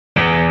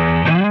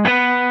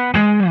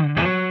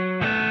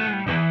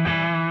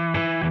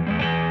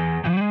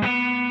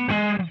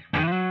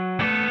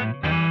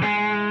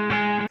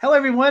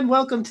everyone.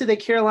 Welcome to the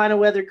Carolina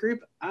Weather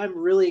Group. I'm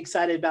really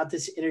excited about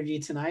this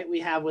interview tonight. We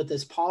have with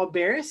us Paul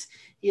Barris.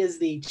 He is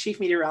the chief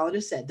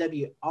meteorologist at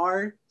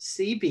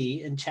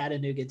WRCB in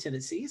Chattanooga,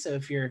 Tennessee. So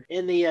if you're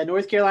in the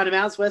North Carolina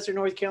mountains, Western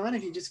North Carolina,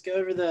 if you just go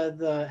over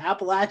the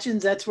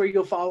Appalachians, that's where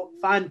you'll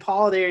find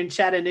Paul there in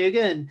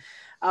Chattanooga. And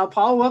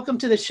Paul, welcome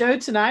to the show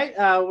tonight.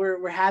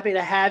 We're happy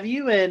to have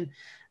you. And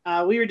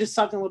we were just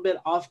talking a little bit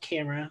off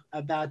camera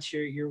about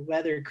your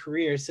weather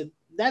career. So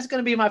that's going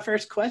to be my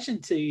first question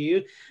to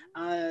you.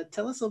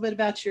 Tell us a little bit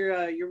about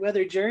your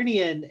weather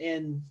journey,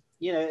 and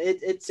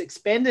it's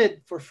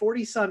expanded for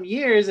 40 some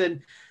years and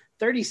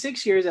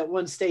 36 years at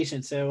one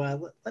station.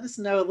 So let us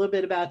know a little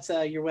bit about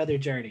your weather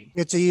journey.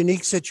 It's a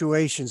unique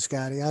situation,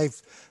 Scotty.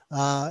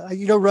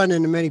 You don't run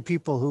into many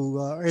people who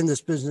are in this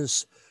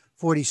business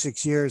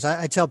 46 years.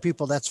 I tell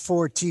people that's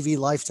 4 TV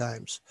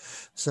lifetimes.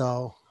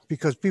 So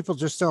because people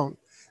just don't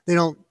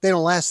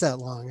last that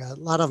long. A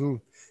lot of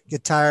them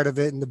get tired of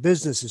it, and the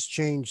business has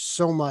changed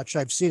so much.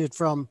 I've seen it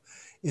from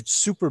its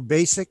super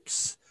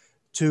basics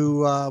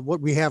to what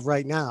we have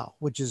right now,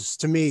 which is,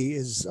 to me,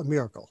 is a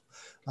miracle.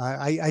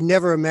 I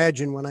never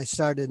imagined when I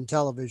started in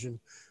television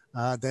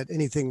that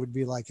anything would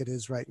be like it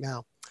is right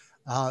now.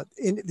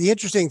 The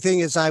interesting thing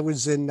is I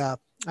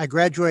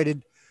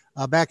graduated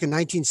back in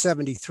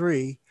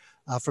 1973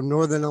 from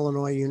Northern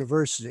Illinois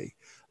University.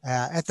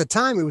 At the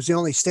time, it was the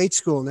only state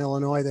school in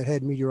Illinois that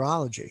had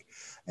meteorology.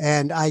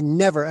 And I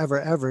never, ever,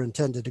 ever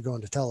intended to go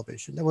into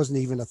television. There wasn't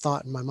even a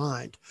thought in my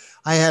mind.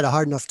 I had a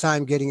hard enough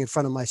time getting in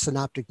front of my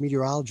synoptic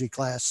meteorology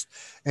class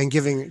and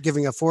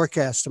giving a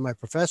forecast to my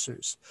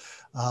professors.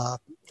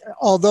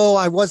 Although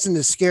I wasn't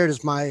as scared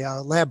as my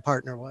lab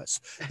partner was.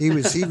 He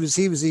was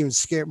even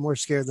more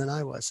scared than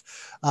I was.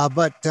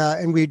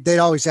 They'd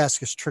always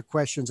ask us trick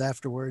questions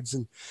afterwards.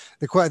 And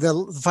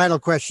the final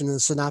question in the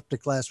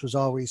synoptic class was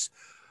always,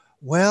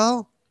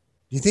 "Well,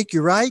 do you think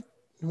you're right?"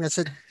 And I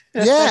said,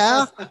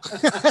 "Yeah."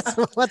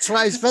 That's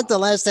why I spent the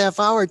last half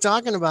hour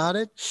talking about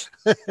it.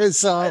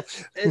 So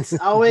it's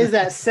always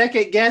that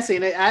second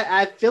guessing.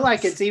 I feel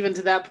like it's even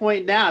to that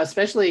point now,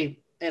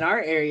 especially in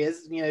our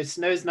areas.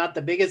 Snow's not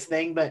the biggest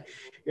thing, but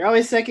you're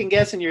always second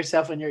guessing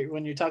yourself when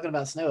you're talking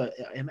about snow.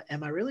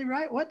 Am I really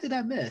right? What did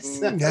I miss?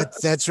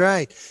 That's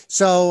right.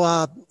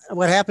 So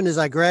what happened is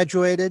I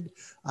graduated.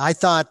 I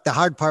thought the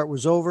hard part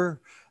was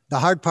over. The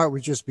hard part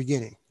was just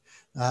beginning.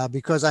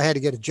 Because I had to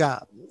get a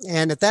job.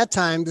 And at that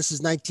time, this is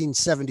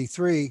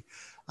 1973,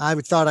 I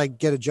thought I'd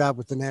get a job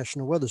with the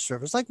National Weather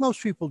Service, like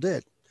most people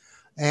did.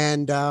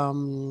 And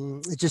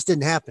it just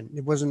didn't happen.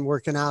 It wasn't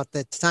working out.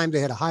 At the time, they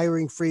had a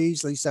hiring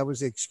freeze. At least that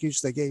was the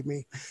excuse they gave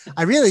me.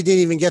 I really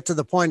didn't even get to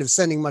the point of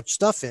sending much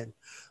stuff in,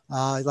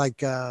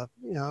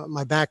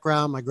 my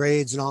background, my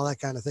grades, and all that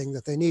kind of thing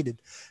that they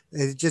needed.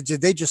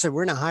 They just said,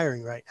 "We're not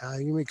hiring right now.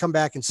 You can come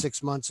back in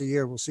 6 months, a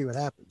year. We'll see what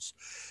happens."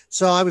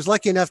 So I was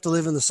lucky enough to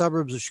live in the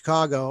suburbs of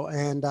Chicago,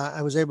 and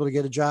I was able to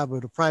get a job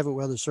with a private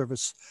weather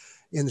service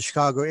in the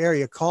Chicago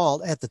area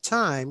called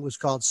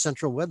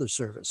Central Weather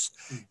Service.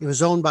 It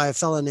was owned by a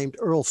fellow named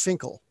Earl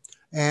Finkel.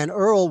 And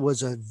Earl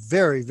was a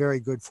very, very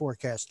good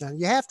forecaster. Now,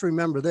 you have to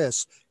remember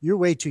this. You're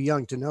way too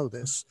young to know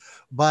this.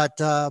 But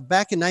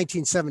back in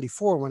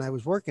 1974, when I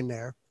was working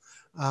there,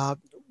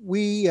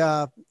 we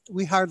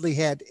hardly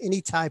had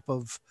any type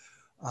of,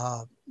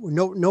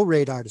 no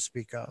radar to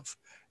speak of.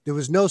 There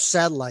was no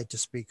satellite to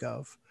speak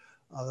of.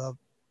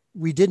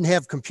 We didn't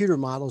have computer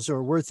models that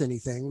were worth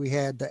anything. We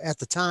had, at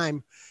the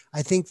time,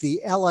 I think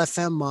the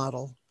LFM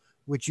model,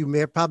 which you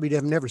may probably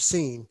have never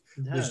seen,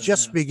 was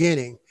just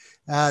beginning.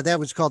 That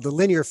was called the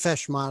linear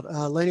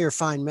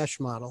fine mesh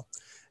model.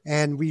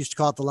 And we used to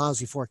call it the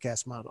lousy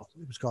forecast model.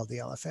 It was called the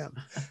LFM.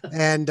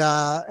 And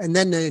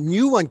then the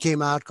new one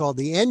came out called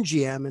the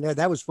NGM, and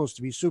that was supposed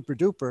to be super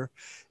duper.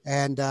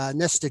 And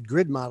nested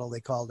grid model, they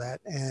called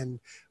that.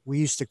 And we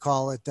used to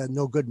call it the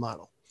no good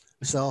model.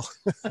 So,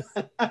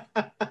 I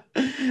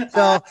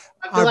feel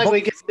like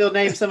we can still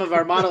name some of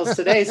our models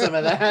today, some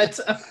of that.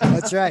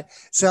 That's right.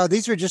 So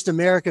these were just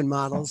American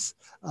models.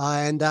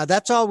 And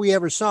that's all we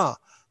ever saw.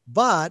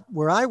 But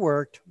where I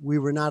worked, we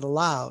were not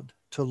allowed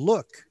to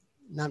look,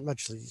 not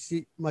much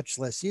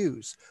less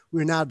use.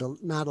 We were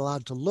not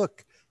allowed to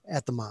look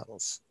at the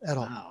models at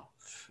all.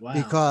 Wow.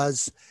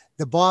 Because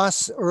the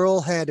boss,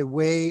 Earl, had a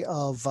way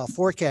of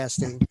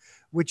forecasting,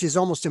 which is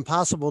almost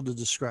impossible to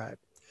describe.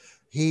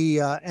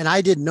 And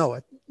I didn't know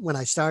it when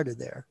I started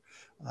there.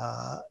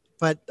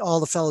 But all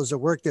the fellows that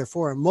worked there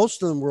for him,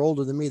 most of them were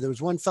older than me. There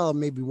was one fellow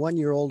maybe 1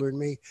 year older than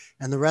me,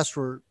 and the rest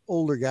were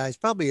older guys,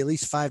 probably at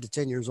least 5 to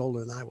 10 years older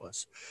than I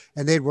was.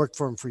 And they'd worked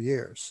for him for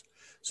years.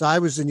 So I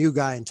was the new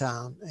guy in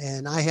town,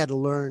 and I had to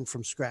learn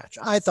from scratch.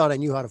 I thought I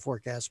knew how to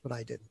forecast, but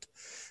I didn't.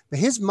 But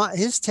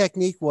his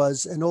technique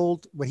was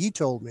what he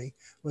told me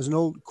was an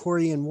old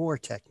Korean War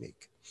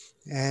technique.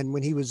 And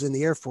when he was in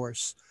the Air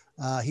Force,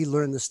 he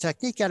learned this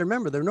technique. You got to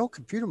remember, there were no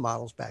computer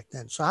models back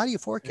then. So how do you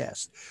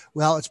forecast?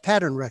 Well, it's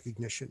pattern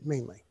recognition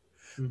mainly,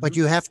 but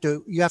you have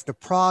to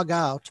prog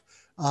out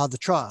the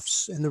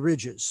troughs and the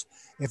ridges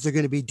if they're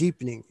going to be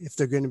deepening, if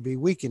they're going to be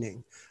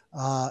weakening,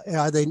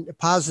 are they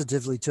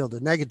positively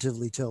tilted,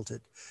 negatively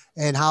tilted,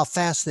 and how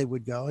fast they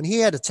would go. And he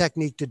had a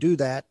technique to do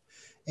that.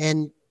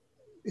 And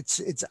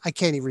it's I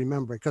can't even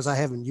remember it because I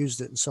haven't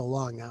used it in so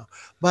long now.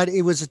 But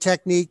it was a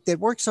technique that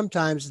worked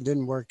sometimes and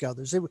didn't work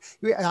others. It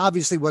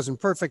obviously wasn't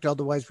perfect,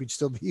 otherwise we'd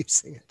still be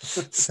using it.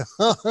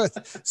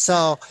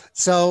 So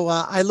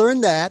I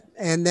learned that,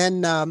 and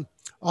then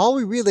all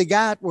we really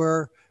got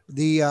were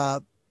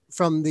the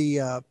from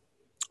the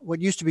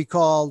what used to be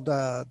called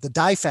the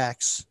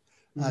Difax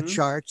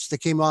charts that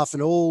came off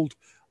an old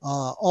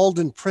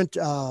Alden print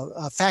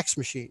fax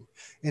machine,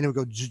 and it would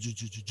go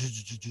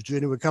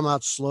and it would come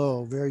out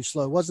slow, very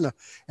slow. It wasn't a,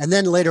 and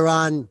then later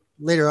on,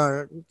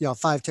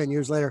 5-10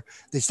 years later,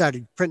 they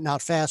started printing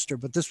out faster,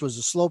 but this was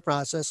a slow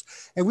process.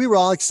 And we were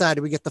all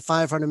excited. We get the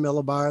 500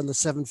 millibar and the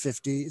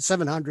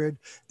 700,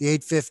 the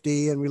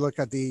 850, and we look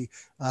at the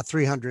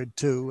 300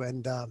 too.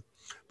 And,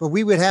 but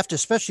we would have to,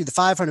 especially the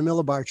 500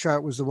 millibar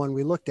chart was the one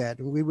we looked at,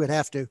 and we would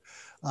have to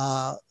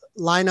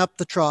line up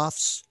the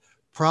troughs,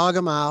 prog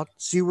them out,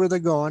 see where they're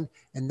going.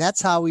 And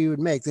that's how we would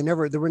make. There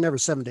were never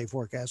 7-day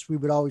forecasts. We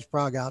would always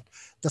prog out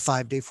the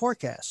 5-day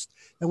forecast.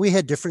 And we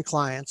had different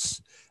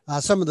clients.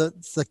 Some of the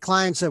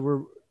clients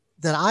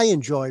that I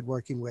enjoyed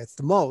working with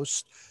the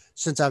most,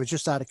 since I was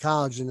just out of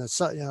college and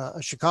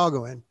a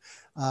Chicagoan,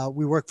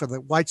 we worked for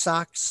the White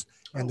Sox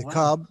and the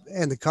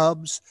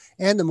Cubs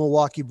and the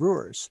Milwaukee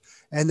Brewers.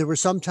 And there were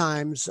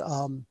sometimes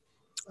I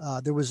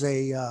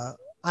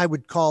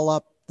would call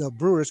up the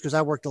Brewers because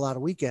I worked a lot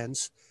of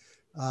weekends,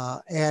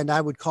 and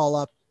I would call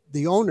up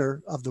the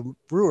owner of the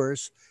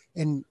Brewers,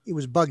 and it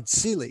was Bud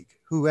Selig,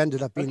 who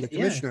ended up being the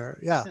commissioner.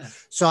 Yeah.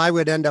 So I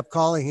would end up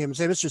calling him and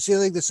say, Mr.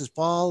 Selig, this is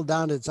Paul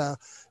down at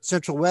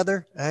Central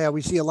Weather.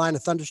 We see a line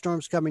of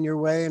thunderstorms coming your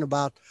way in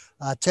about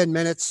 10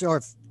 minutes or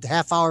a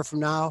half hour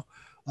from now.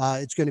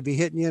 It's going to be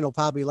hitting you. It'll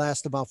probably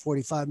last about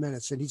 45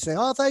 minutes. And he'd say,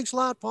 oh, thanks a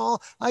lot,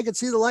 Paul. I could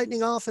see the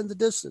lightning off in the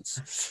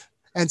distance.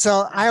 And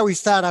so I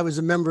always thought I was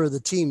a member of the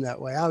team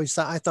that way.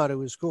 I thought it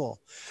was cool.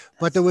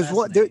 But there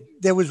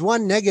was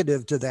one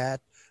negative to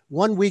that.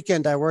 One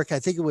weekend I worked, I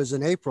think it was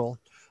in April,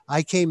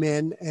 I came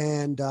in,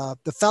 and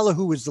the fellow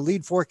who was the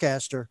lead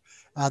forecaster,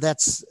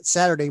 that's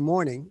Saturday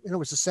morning, and it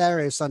was a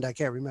Saturday or Sunday, I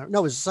can't remember. No,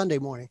 it was a Sunday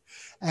morning,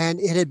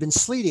 and it had been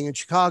sleeting in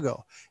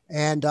Chicago,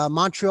 and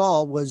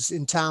Montreal was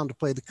in town to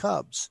play the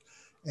Cubs.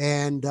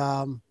 And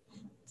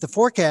the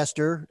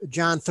forecaster,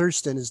 John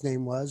Thurston, his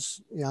name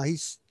was,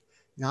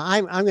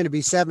 I'm going to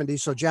be 70,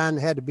 so John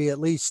had to be at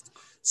least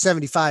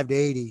 75 to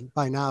 80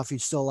 by now if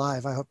he's still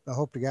alive. I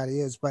hope to God he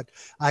is, but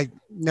I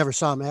never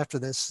saw him after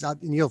this,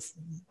 and you'll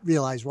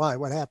realize why.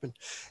 What happened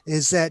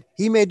is that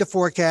he made the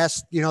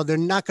forecast. They're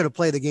not going to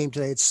play the game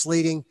today. It's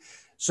sleeting.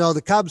 So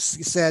the Cubs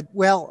said,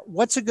 well,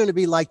 what's it going to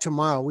be like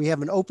tomorrow? We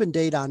have an open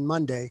date on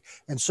Monday,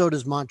 and so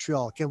does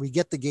Montreal. Can we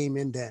get the game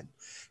in then?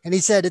 And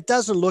he said, it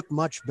doesn't look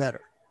much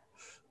better.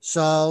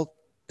 So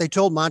they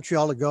told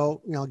Montreal to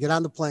go, get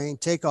on the plane,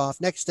 take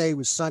off. Next day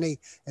was sunny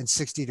and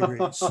 60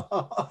 degrees.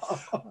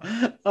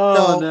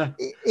 No.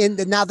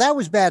 Now that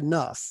was bad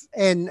enough.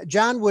 And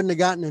John wouldn't have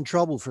gotten in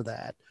trouble for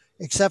that,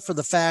 except for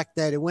the fact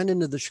that it went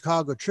into the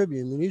Chicago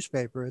Tribune, the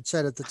newspaper. It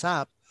said at the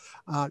top,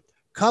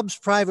 Cubs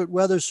private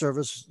weather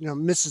service,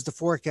 misses the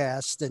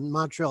forecast, and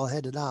Montreal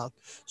headed out,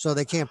 so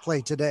they can't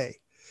play today.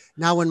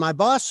 Now, when my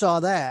boss saw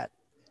that,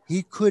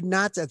 he could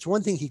not, that's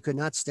one thing he could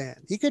not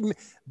stand. He could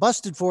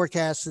busted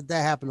forecasts,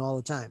 that happened all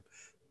the time,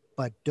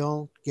 but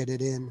don't get it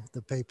in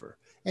the paper.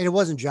 And it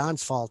wasn't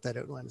John's fault that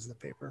it went in the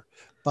paper,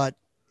 but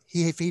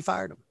he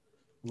fired him.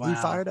 Wow. He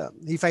fired him.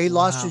 He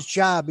lost his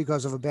job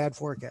because of a bad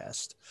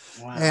forecast.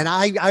 Wow. And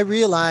I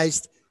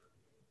realized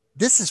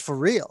this is for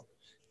real.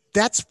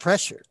 That's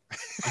pressure.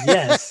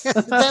 Yes.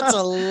 That's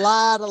a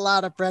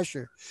lot of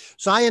pressure.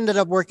 So I ended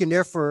up working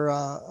there for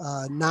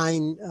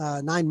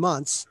 9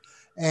 months.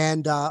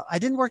 And I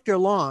didn't work there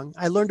long.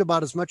 I learned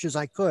about as much as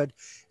I could.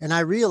 And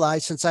I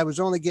realized, since I was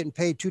only getting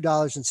paid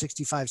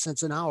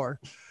 $2.65 an hour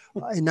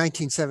in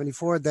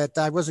 1974, that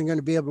I wasn't going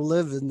to be able to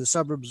live in the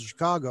suburbs of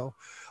Chicago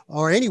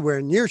or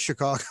anywhere near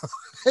Chicago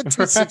at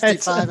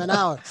 $2.65 an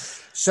hour.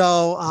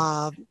 So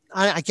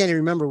I can't even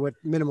remember what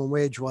minimum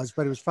wage was,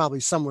 but it was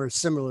probably somewhere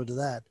similar to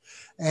that.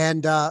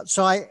 And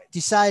so I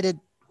decided,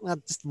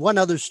 just one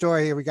other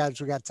story here, we got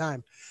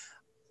time.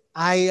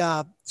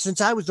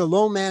 Since I was the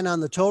low man on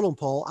the totem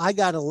pole, I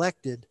got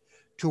elected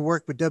to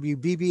work with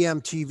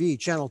WBBM TV,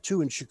 Channel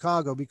 2 in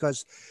Chicago,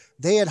 because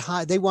they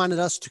wanted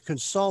us to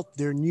consult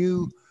their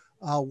new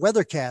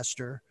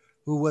weathercaster,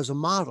 who was a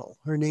model.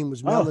 Her name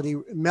was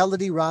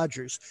Melody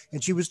Rogers,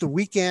 and she was the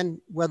weekend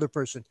weather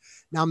person.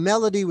 Now,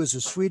 Melody was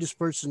the sweetest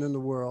person in the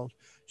world.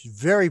 She's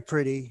very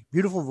pretty,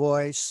 beautiful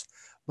voice,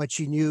 but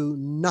she knew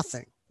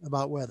nothing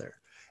about weather.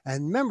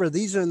 And remember,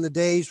 these are in the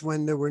days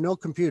when there were no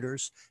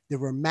computers. There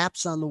were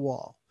maps on the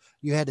wall.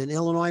 You had an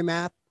Illinois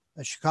map,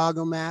 a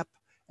Chicago map,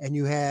 and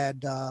you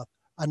had a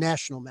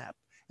national map.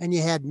 And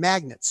you had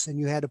magnets, and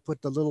you had to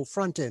put the little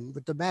front in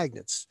with the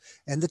magnets,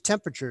 and the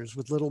temperatures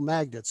with little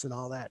magnets and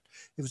all that.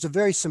 It was a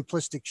very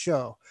simplistic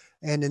show.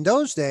 And in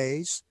those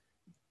days,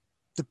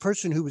 the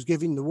person who was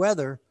giving the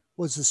weather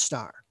was the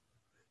star.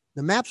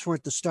 The maps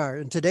weren't the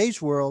start. In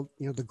today's world,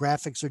 the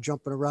graphics are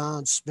jumping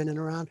around, spinning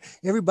around.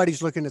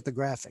 Everybody's looking at the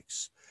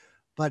graphics.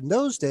 But in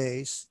those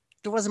days,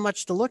 there wasn't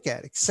much to look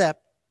at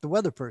except the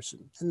weather person.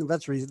 And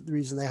that's the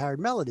reason they hired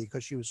Melody,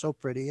 because she was so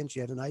pretty and she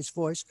had a nice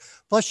voice.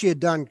 Plus, she had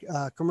done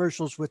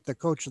commercials with the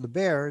coach of the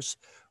Bears,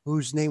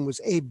 whose name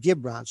was Abe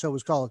Gibron. So it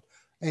was called,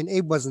 and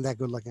Abe wasn't that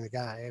good looking a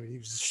guy. I mean, he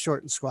was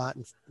short and squat,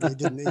 and he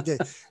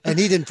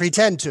didn't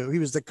pretend to. He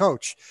was the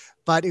coach.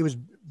 But it was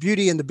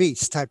Beauty and the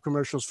Beast type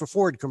commercials for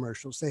Ford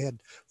commercials. They had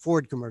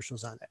Ford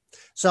commercials on it.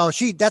 So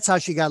that's how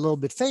she got a little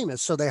bit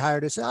famous. So they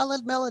hired her, said, I'll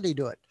let Melody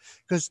do it.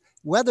 Because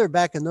weather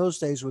back in those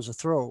days was a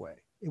throwaway.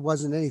 It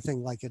wasn't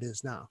anything like it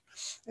is now.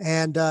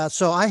 And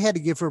so I had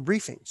to give her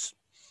briefings.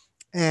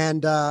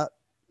 And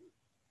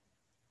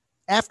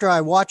after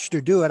I watched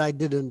her do it, I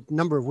did a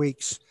number of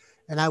weeks,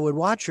 and I would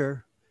watch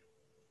her.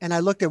 And I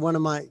looked at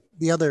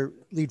the other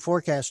lead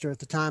forecaster at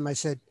the time. I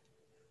said,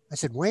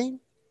 Wayne,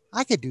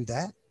 I could do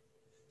that.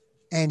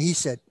 And he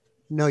said,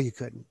 no, you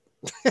couldn't.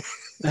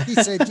 He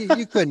said,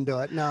 you couldn't do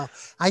it. No.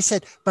 I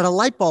said, but a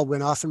light bulb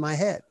went off in my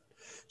head.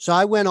 So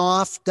I went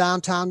off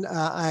downtown.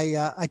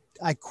 I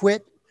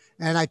quit,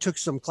 and I took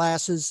some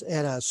classes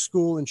at a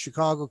school in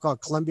Chicago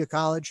called Columbia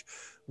College,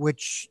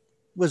 which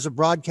was a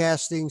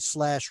broadcasting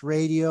 /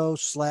 radio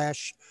 /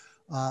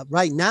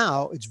 right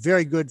now, it's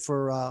very good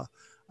for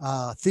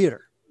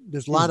theater.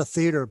 There's a lot of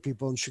theater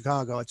people in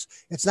Chicago.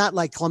 It's not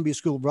like Columbia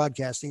School of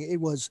Broadcasting.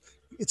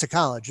 It's a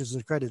college. It's an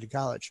accredited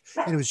college.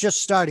 And it was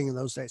just starting in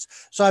those days.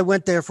 So I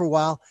went there for a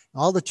while.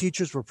 All the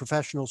teachers were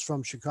professionals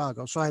from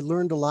Chicago. So I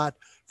learned a lot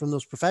from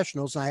those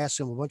professionals. And I asked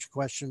them a bunch of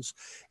questions.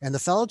 And the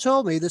fellow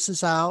told me, this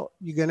is how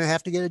you're going to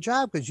have to get a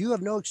job, because you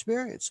have no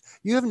experience.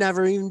 You have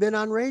never even been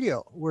on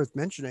radio, worth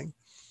mentioning.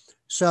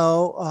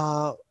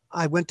 So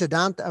I went to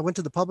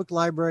the public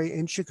library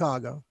in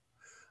Chicago.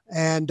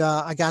 And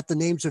I got the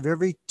names of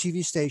every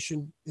TV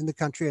station in the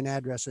country and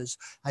addresses.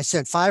 I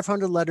sent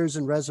 500 letters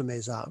and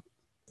resumes out.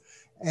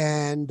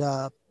 And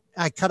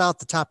I cut out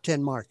the top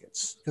 10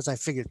 markets because I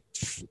figured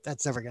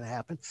that's never going to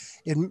happen.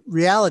 In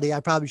reality,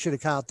 I probably should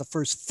have cut out the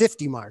first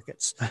 50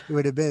 markets. It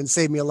would have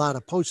saved me a lot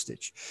of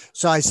postage.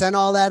 So I sent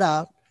all that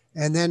out.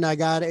 And then I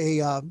got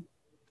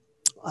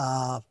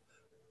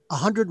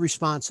 100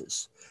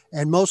 responses.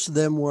 And most of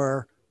them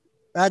were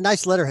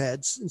nice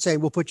letterheads and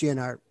saying, we'll put you in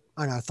on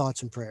our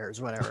thoughts and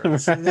prayers, whatever.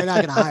 They're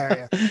not going to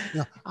hire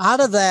you. Out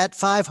of that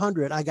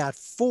 500, I got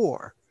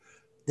 4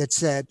 that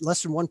said,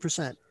 less than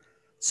 1%,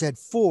 said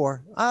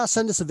 4,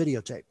 send us a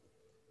videotape.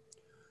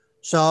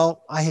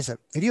 So I said,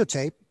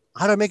 videotape?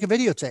 How do I make a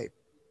videotape?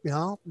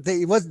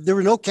 There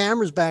were no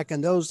cameras back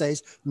in those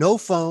days, no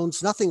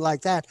phones, nothing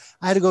like that.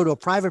 I had to go to a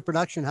private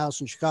production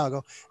house in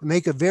Chicago and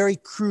make a very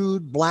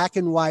crude black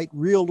and white,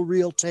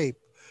 reel-to-reel tape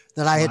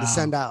that I had to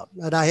send out.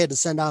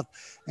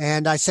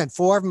 And I sent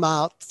 4 of them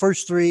out.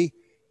 First 3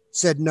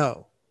 said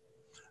no,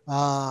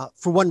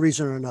 for one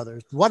reason or another.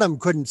 One of them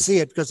couldn't see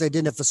it because they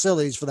didn't have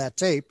facilities for that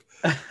tape.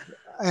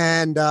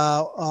 And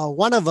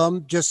one of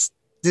them just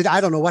did.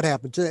 I don't know what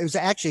happened to it.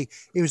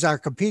 It was our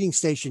competing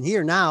station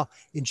here now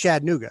in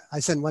Chattanooga.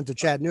 I sent one to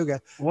Chattanooga.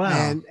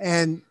 Wow.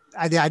 And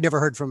I never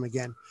heard from him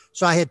again.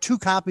 So I had 2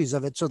 copies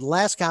of it. So the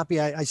last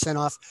copy I sent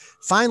off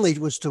finally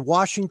was to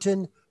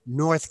Washington,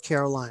 North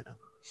Carolina.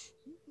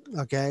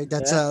 Okay.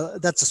 That's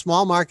a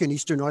small market in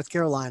Eastern North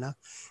Carolina.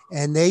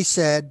 And they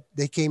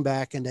came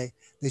back and they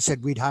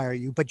said, we'd hire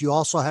you, but you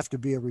also have to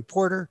be a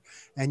reporter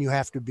and you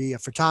have to be a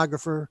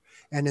photographer.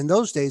 And in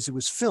those days it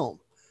was film.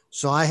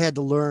 So I had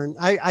to learn,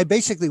 I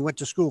basically went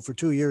to school for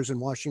 2 years in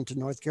Washington,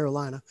 North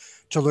Carolina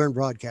to learn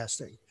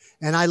broadcasting.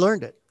 And I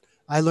learned it.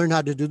 I learned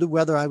how to do the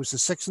weather. I was the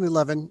 6 and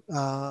 11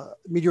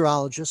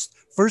 meteorologist,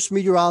 first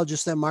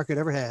meteorologist that market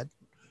ever had.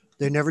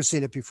 They'd never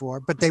seen it before,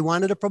 but they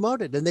wanted to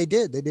promote it. And they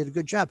did. They did a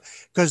good job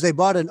because they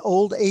bought an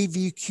old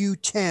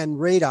AVQ-10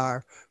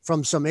 radar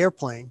from some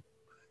airplane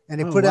and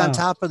they put it on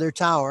top of their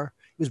tower.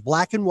 It was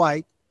black and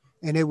white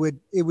and it would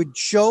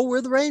show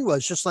where the rain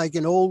was, just like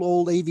an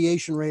old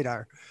aviation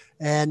radar.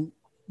 And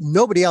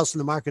nobody else in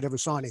the market ever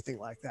saw anything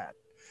like that.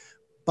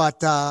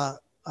 But I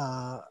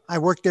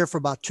worked there for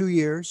about 2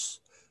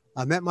 years.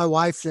 I met my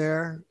wife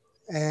there.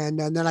 And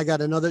then I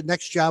got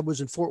next job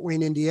was in Fort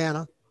Wayne,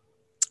 Indiana.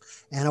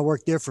 And I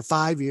worked there for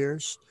 5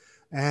 years.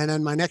 And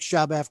then my next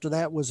job after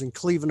that was in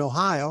Cleveland,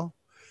 Ohio.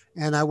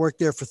 And I worked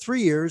there for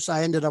 3 years.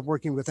 I ended up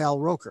working with Al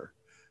Roker.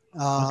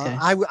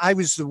 I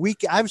was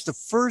the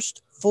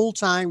first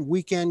full-time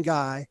weekend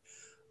guy,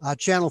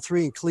 Channel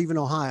 3 in Cleveland,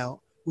 Ohio,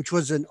 which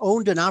was an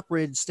owned and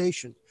operated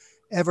station,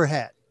 ever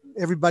had.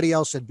 Everybody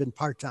else had been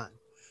part-time.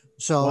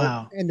 So,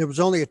 and there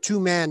was only a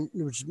 2-man,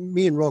 it was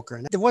me and Roker.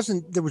 And there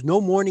was no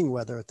morning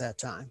weather at that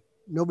time.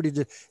 Nobody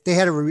did. They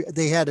had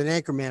an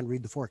anchor man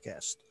read the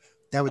forecast.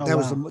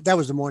 That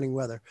was the morning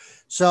weather.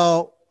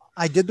 So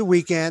I did the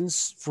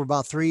weekends for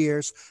about 3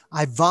 years.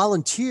 I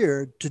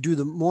volunteered to do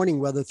the morning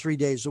weather 3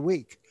 days a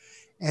week.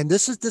 And now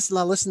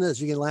listen to this,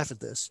 you can laugh at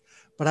this,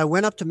 but I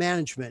went up to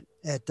management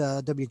at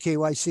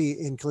WKYC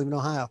in Cleveland,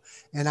 Ohio.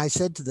 And I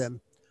said to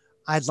them,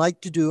 I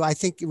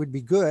think it would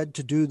be good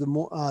to do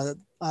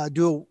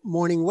do a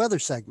morning weather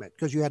segment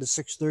because you had a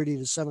 6:30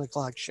 to 7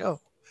 o'clock show.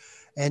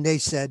 And they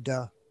said,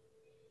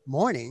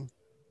 morning?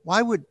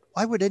 Why would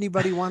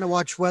anybody want to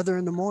watch weather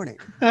in the morning?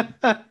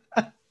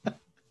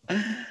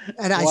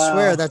 And I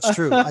swear that's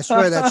true. I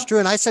swear that's true.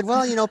 And I said,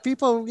 well,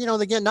 people,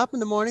 they're getting up in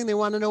the morning. They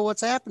want to know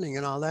what's happening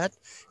and all that.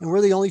 And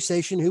we're the only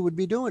station who would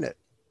be doing it.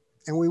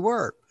 And we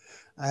were.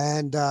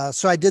 And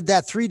so I did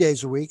that 3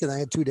 days a week, and I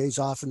had 2 days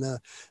off, and the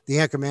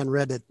anchorman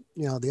read it,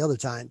 the other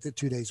time,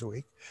 2 days a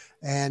week.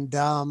 And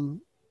so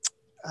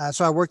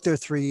I worked there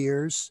 3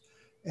 years.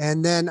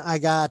 And then I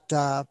got,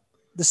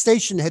 the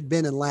station had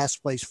been in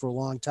last place for a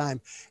long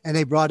time, and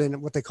they brought in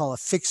what they call a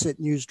fix-it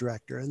news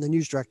director. And the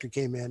news director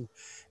came in,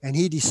 and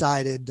he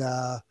decided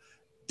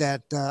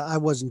that I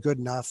wasn't good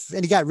enough.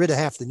 And he got rid of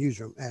half the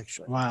newsroom,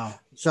 actually. Wow.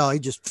 So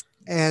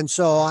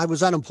so I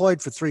was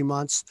unemployed for 3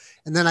 months,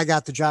 and then I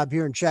got the job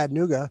here in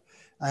Chattanooga,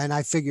 and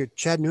I figured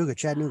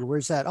Chattanooga,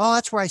 where's that? Oh,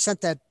 that's where I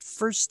sent that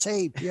first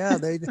tape. Yeah,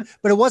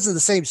 but it wasn't the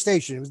same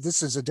station.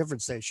 This is a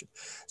different station.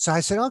 So I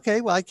said,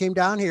 okay, well, I came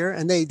down here,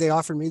 and they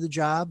offered me the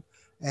job,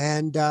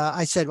 and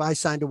I said, well, I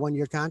signed a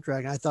 1-year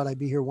contract. I thought I'd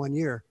be here 1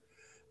 year,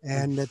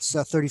 and it's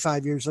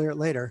 35 years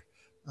later,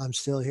 I'm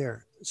still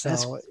here. So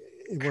that's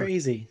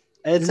crazy.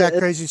 Isn't that a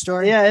crazy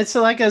story? Yeah, it's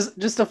like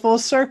just a full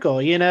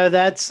circle.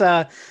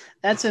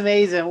 That's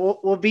amazing.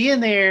 Well,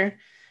 being there,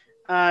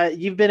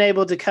 you've been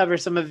able to cover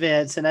some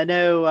events, and I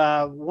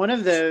know one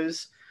of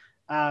those,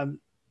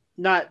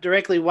 not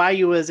directly why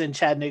you was in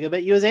Chattanooga,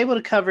 but you was able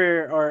to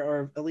cover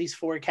or at least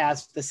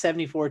forecast the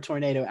 74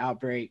 tornado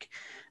outbreak.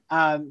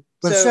 But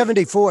the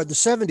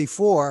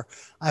 74,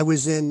 I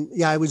was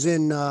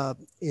in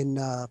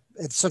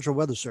at Central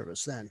Weather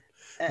Service then.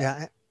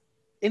 Yeah.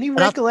 Any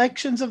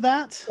recollections of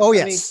that? Oh,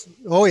 yes.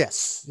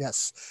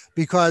 Yes.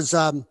 Because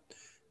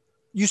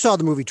you saw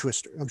the movie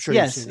Twister. I'm sure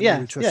you've seen the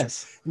movie Twister.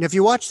 Yes. And if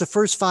you watch the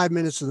first 5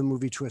 minutes of the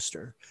movie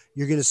Twister,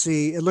 you're going to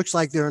see it looks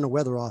like they're in a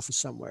weather office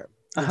somewhere.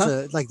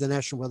 It's like the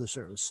National Weather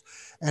Service.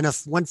 And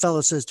if one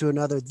fellow says to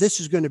another, this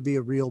is going to be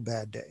a real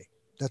bad day.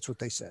 That's what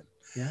they said.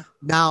 Yeah.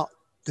 Now,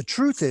 the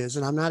truth is,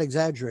 and I'm not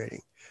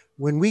exaggerating,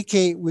 when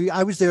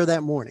I was there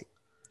that morning,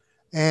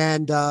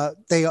 and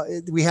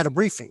we had a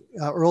briefing.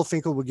 Earl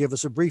Finkel would give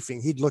us a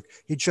briefing.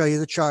 He'd show you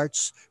the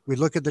charts. We'd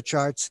look at the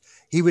charts.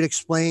 He would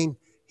explain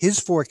his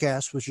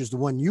forecast, which is the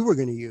one you were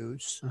going to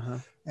use.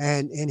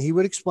 And he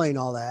would explain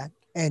all that.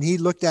 And he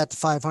looked at the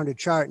 500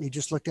 chart, and he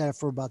just looked at it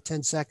for about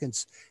 10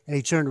 seconds. And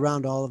he turned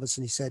around to all of us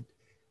and he said,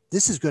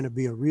 this is going to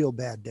be a real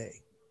bad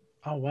day.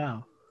 Oh,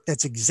 wow.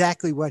 That's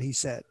exactly what he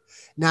said.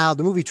 Now,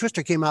 the movie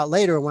Twister came out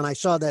later. When I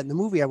saw that in the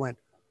movie, I went,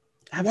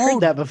 I've heard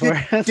that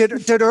before.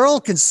 did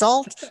Earl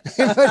consult?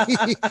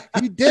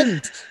 He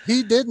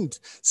didn't.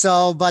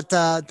 So, but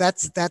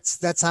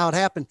that's how it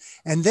happened.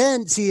 And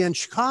then, see, in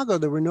Chicago,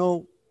 there were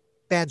no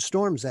bad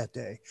storms that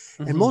day.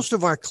 And most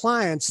of our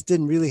clients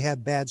didn't really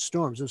have bad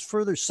storms. It was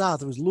further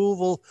south. It was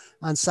Louisville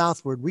on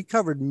southward. We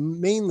covered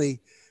mainly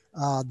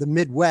the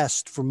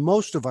Midwest for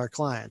most of our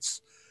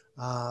clients.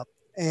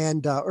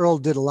 And Earl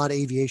did a lot of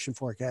aviation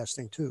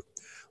forecasting too.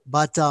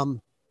 But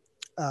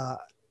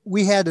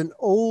we had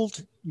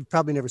you've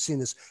probably never seen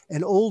this,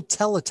 an old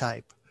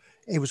teletype.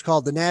 It was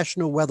called the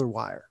National Weather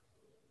Wire.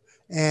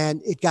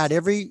 And it got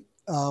every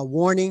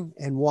warning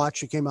and watch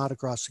that came out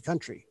across the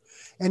country.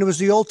 And it was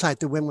the old type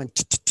that went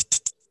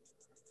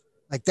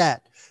like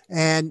that.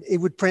 And it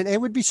would print,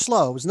 it would be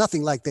slow. It was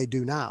nothing like they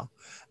do now.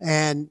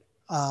 And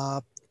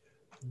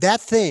that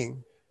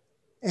thing,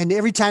 and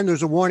every time there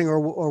was a warning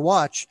or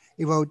watch,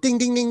 it would go ding,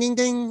 ding, ding, ding,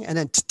 ding. And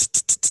then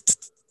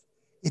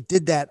it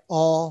did that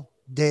all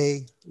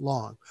day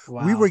long.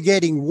 Wow. We were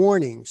getting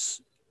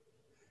warnings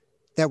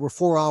that were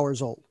 4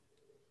 hours old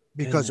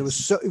because it was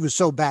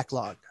so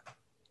backlogged.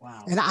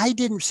 Wow. And I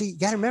didn't see, you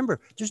got to remember,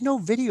 there's no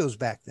videos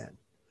back then.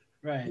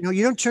 Right.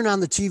 You don't turn on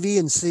the TV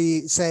and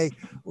say,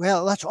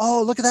 well,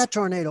 look at that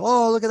tornado.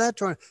 Oh, look at that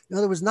tornado.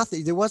 There was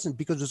nothing. There wasn't,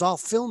 because it was all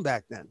film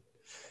back then.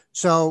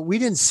 So we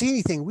didn't see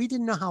anything. We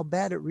didn't know how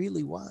bad it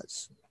really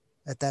was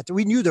at that time.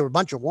 We knew there were a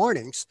bunch of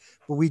warnings,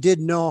 but we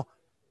didn't know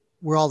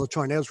where all the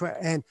tornadoes were.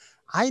 And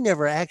I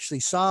never actually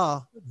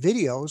saw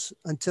videos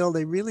until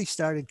they really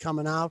started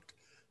coming out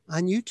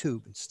on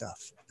YouTube and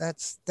stuff.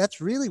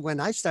 That's really when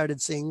I started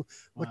seeing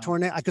what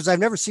tornado, because I've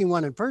never seen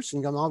one in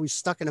person. I'm always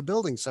stuck in a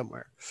building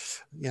somewhere,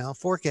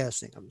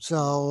 forecasting them.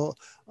 So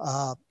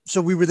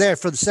we were there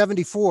for the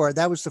 74.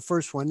 That was the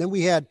first one. Then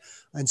we had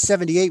in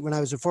 78, when I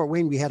was at Fort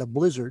Wayne, we had a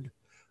blizzard,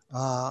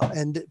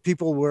 and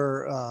people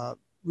were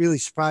really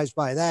surprised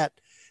by that.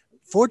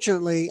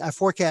 Fortunately, I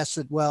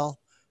forecasted well,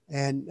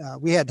 and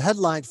we had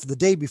headlines for the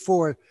day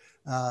before.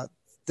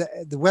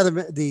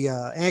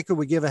 The anchor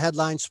would give a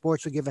headline,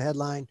 sports would give a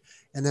headline,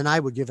 and then I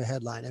would give a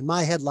headline. And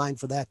my headline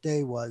for that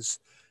day was,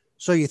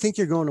 "So you think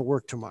you're going to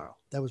work tomorrow?"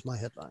 That was my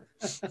headline.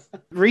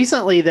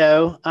 Recently,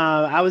 though,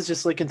 I was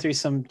just looking through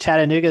some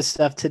Chattanooga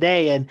stuff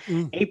today, and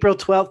April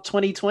 12th,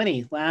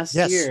 2020, last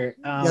year.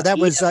 That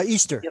was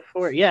Easter.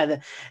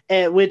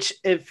 Which,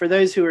 for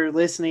those who are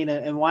listening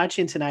and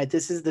watching tonight,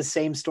 this is the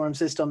same storm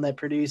system that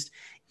produced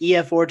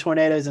EF4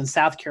 tornadoes in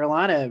South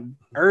Carolina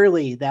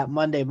early that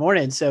Monday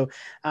morning. So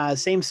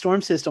same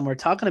storm system we're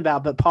talking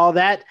about. But Paul,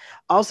 that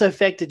also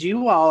affected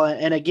you all.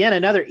 And again,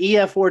 another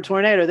EF4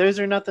 tornado. Those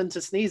are nothing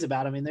to sneeze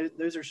about. I mean,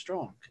 those are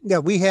strong. Yeah,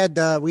 we had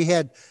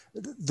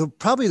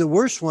probably the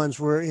worst ones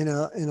were in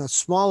a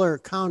smaller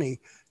county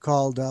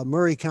called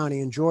Murray County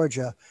in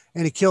Georgia,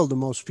 and it killed the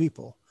most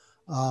people.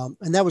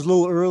 And that was a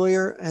little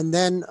earlier. And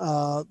then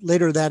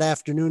later that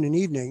afternoon and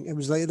evening, it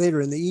was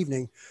later in the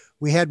evening,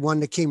 we had one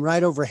that came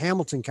right over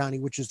Hamilton County,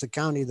 which is the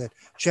county that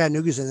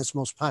Chattanooga's in. It's the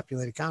most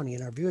populated county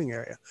in our viewing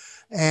area.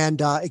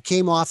 And it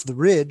came off the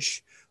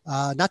ridge,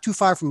 not too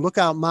far from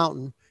Lookout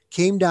Mountain,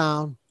 came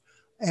down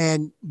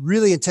and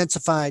really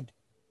intensified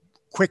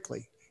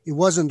quickly. It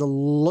wasn't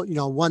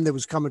one that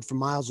was coming from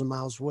miles and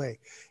miles away.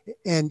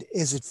 And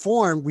as it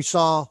formed, we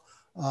saw,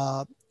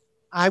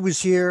 I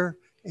was here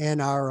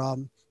and our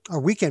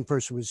weekend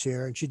person was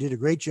here, and she did a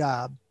great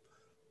job.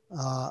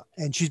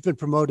 And she's been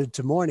promoted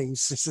to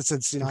mornings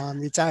since I'm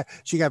retired.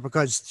 She got,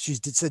 because she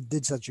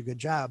did such a good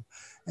job.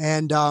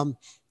 And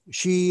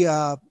she's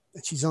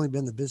only been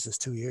in the business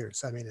 2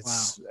 years. I mean,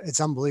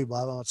 it's unbelievable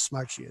how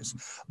smart she is.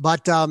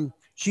 But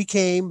she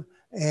came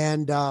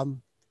and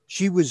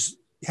she was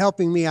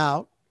helping me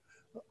out.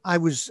 I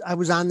was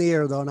on the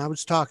air though, and I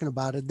was talking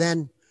about it.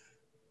 Then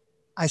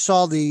I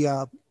saw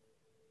the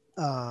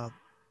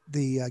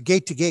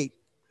gate to gate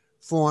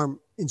form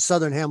in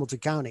southern Hamilton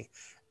County,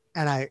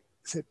 and I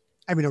said,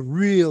 I mean, a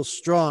real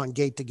strong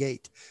gate to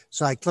gate.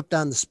 So I clipped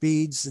on the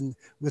speeds, and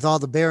with all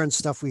the barren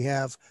stuff we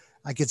have,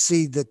 I could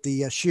see that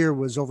the shear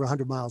was over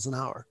 100 miles an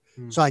hour.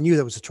 So I knew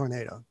that was a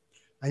tornado.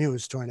 I knew it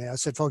was a tornado. I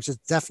said, folks,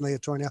 it's definitely a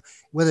tornado.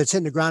 Whether it's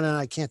hitting the ground or not,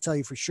 I can't tell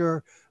you for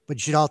sure, but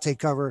you should all take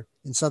cover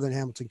in southern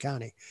Hamilton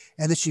County.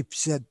 And then she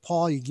said,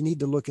 Paul, you need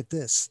to look at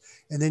this.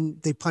 And then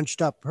they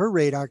punched up her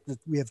radar.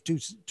 We have two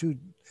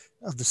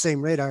of the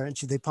same radar, and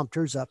they pumped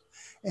hers up.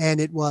 And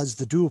it was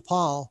the dual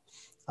Paul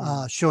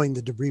showing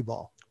the debris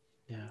ball,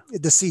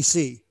 the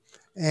CC.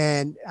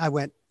 And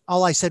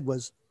all I said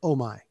was, oh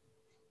my.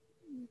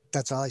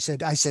 That's all I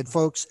said. I said,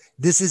 folks,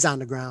 this is on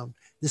the ground.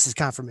 This is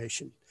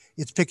confirmation.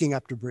 It's picking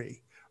up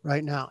debris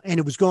right now. And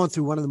it was going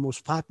through one of the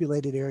most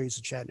populated areas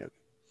of Chattanooga.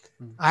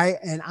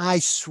 I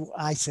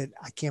said,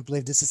 I can't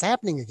believe this is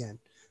happening again.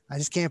 I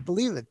just can't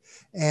believe it.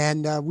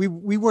 And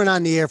we weren't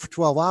on the air for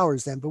 12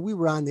 hours then, but we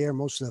were on the air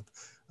most of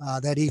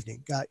that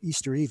evening,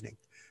 Easter evening.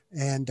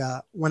 And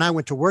when I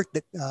went to work,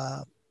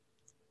 I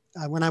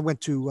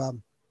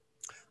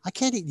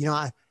can't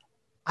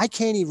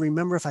even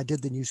remember if I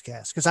did the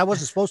newscast, because I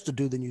wasn't supposed to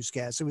do the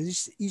newscast. It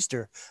was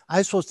Easter. I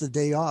was supposed to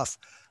day off.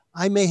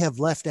 I may have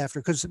left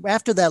because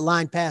after that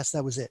line passed,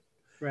 that was it.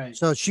 Right.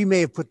 So she may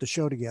have put the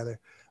show together.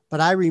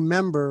 But I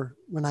remember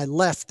when I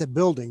left the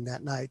building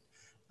that night,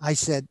 I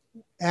said,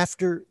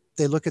 after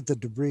they look at the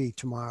debris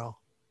tomorrow,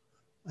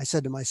 I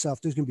said to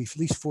myself, there's going to be at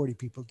least 40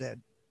 people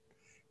dead.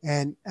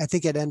 And I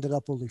think it ended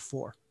up only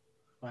 4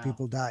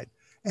 people died.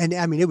 And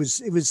I mean, it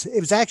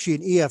was actually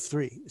an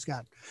EF3,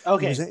 Scott.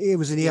 Okay. It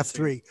was an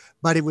EF3,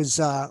 but it was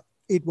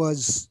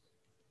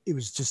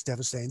just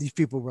devastating. These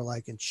people were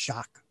like in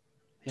shock.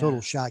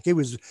 Total shock. It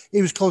was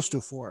close to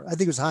a 4. I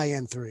think it was high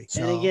end 3.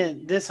 So. And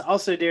again, this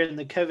also during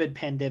the COVID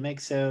pandemic.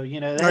 So,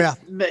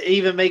 that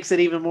even makes it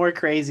even more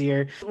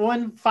crazier.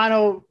 One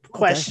final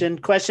question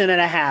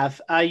and a half.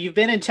 You've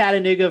been in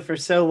Chattanooga for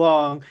so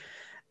long.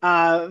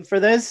 For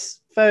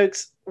those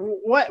folks,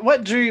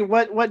 what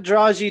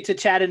draws you to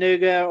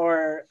Chattanooga,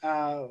 or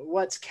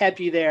what's kept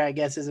you there, I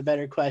guess is a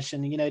better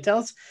question. Tell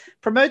us,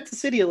 promote the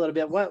city a little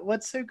bit.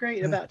 What's so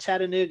great about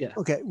Chattanooga?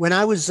 Okay. When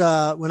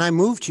I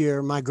moved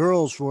here, my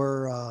girls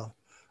were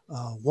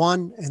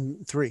 1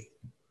 and 3.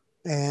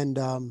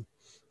 And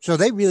so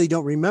they really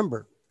don't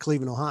remember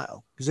Cleveland,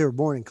 Ohio, because they were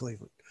born in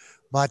Cleveland.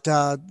 But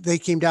they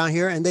came down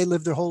here and they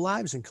lived their whole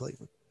lives in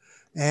Cleveland.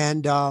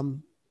 And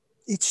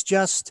it's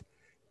just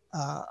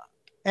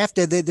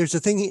there's a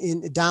thing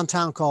in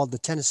downtown called the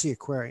Tennessee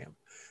Aquarium.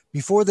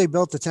 Before they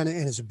built the and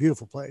it's a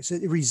beautiful place.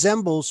 It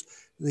resembles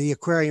the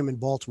aquarium in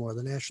Baltimore,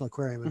 the National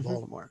Aquarium in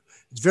Baltimore.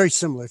 It's very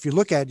similar. If you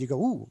look at it, you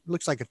go, ooh, it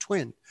looks like a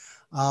twin.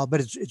 But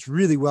it's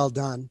really well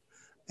done.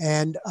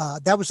 And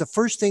that was the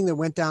first thing that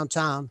went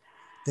downtown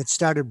that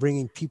started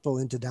bringing people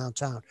into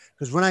downtown.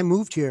 Because when I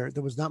moved here,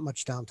 there was not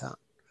much downtown.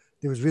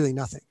 There was really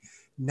nothing.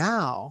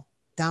 Now,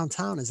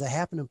 downtown is a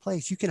happening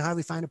place. You can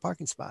hardly find a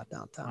parking spot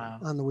downtown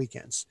on the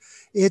weekends.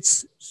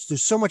 There's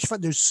so much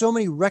fun. There's so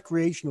many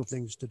recreational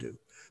things to do.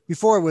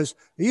 Before it was,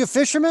 are you a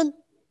fisherman?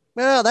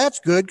 Well, that's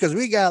good, because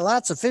we got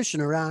lots of fishing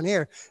around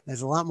here.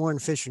 There's a lot more than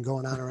fishing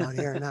going on around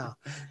here now.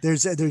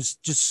 There's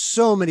just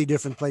so many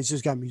different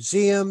places. Got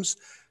museums.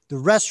 The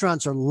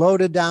restaurants are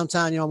loaded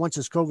downtown. Once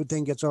this COVID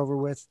thing gets over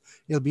with,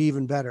 it'll be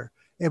even better.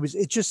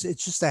 It's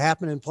just a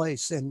happening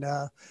place. And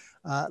a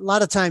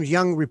lot of times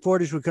young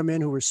reporters would come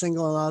in who were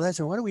single and all that.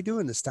 So what do we do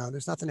in this town?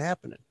 There's nothing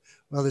happening.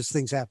 Well, there's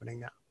things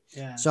happening now.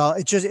 Yeah. So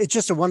it's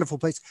just a wonderful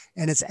place.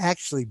 And it's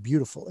actually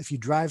beautiful. If you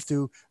drive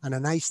through on a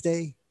nice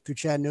day through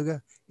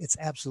Chattanooga, it's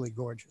absolutely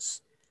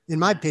gorgeous. In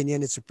my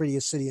opinion, it's the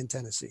prettiest city in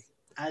Tennessee.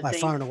 by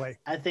far and away.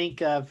 I think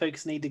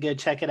folks need to go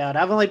check it out.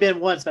 I've only been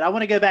once, but I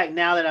want to go back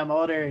now that I'm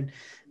older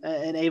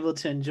and able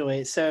to enjoy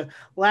it. So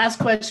last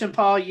question,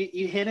 Paul,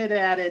 you hinted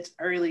at it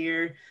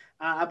earlier.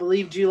 I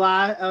believe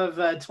July of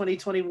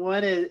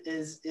 2021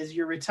 is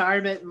your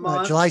retirement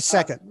month. July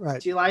 2nd,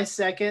 right. July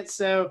 2nd.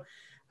 So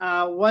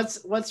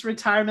what's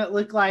retirement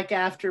look like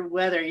after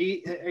weather? Are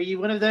you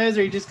one of those,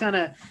 or are you just kind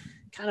of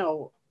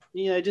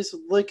just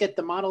look at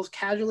the models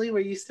casually,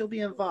 where you still be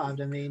involved?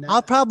 I mean,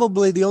 I'll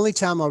probably, the only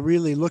time I'll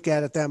really look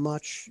at it that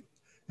much,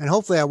 and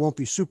hopefully I won't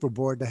be super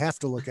bored to have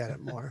to look at it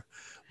more.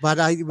 But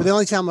the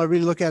only time I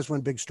really look at is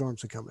when big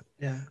storms are coming.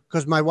 Yeah.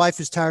 Because my wife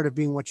is tired of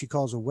being what she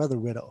calls a weather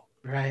widow.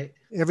 Right.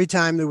 Every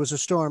time there was a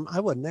storm, I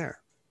wasn't there.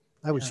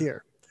 I was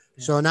here.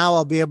 Yeah. So now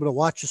I'll be able to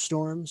watch the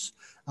storms.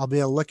 I'll be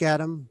able to look at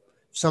them.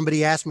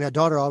 Somebody asked me, my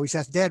daughter always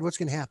asks, Dad, what's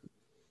going to happen?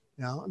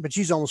 But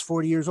she's almost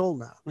 40 years old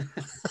now.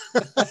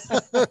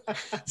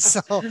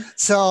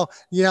 so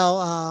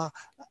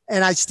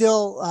and I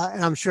still,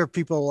 and I'm sure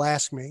people will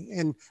ask me,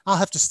 and I'll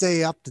have to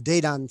stay up to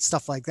date on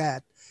stuff like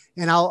that.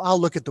 And I'll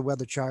look at the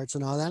weather charts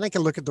and all that. And I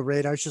can look at the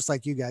radars just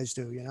like you guys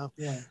do,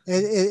 Yeah.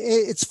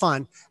 It's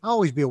fun. I'll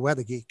always be a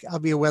weather geek. I'll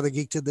be a weather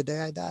geek to the day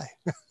I die.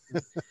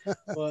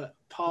 Well,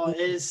 Paul,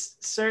 it has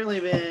certainly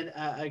been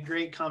a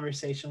great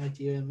conversation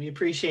with you, and we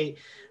appreciate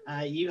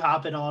you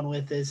hopping on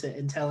with us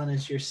and telling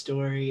us your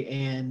story.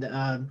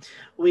 And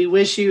we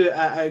wish you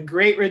a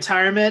great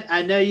retirement.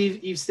 I know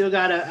you've still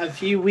got a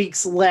few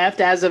weeks left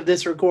as of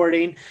this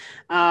recording,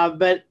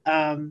 but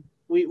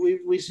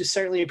we just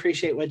certainly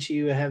appreciate what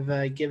you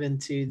have given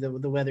to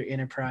the Weather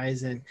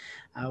Enterprise, and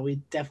we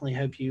definitely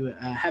hope you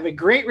have a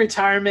great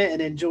retirement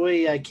and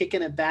enjoy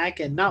kicking it back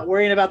and not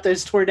worrying about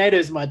those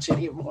tornadoes much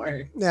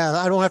anymore. Yeah,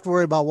 I don't have to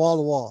worry about wall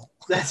to wall.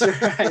 That's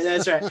right.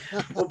 That's right.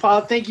 Well,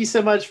 Paul, thank you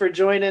so much for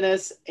joining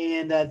us,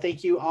 and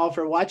thank you all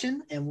for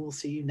watching, and we'll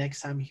see you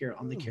next time here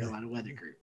on the Carolina Weather Group.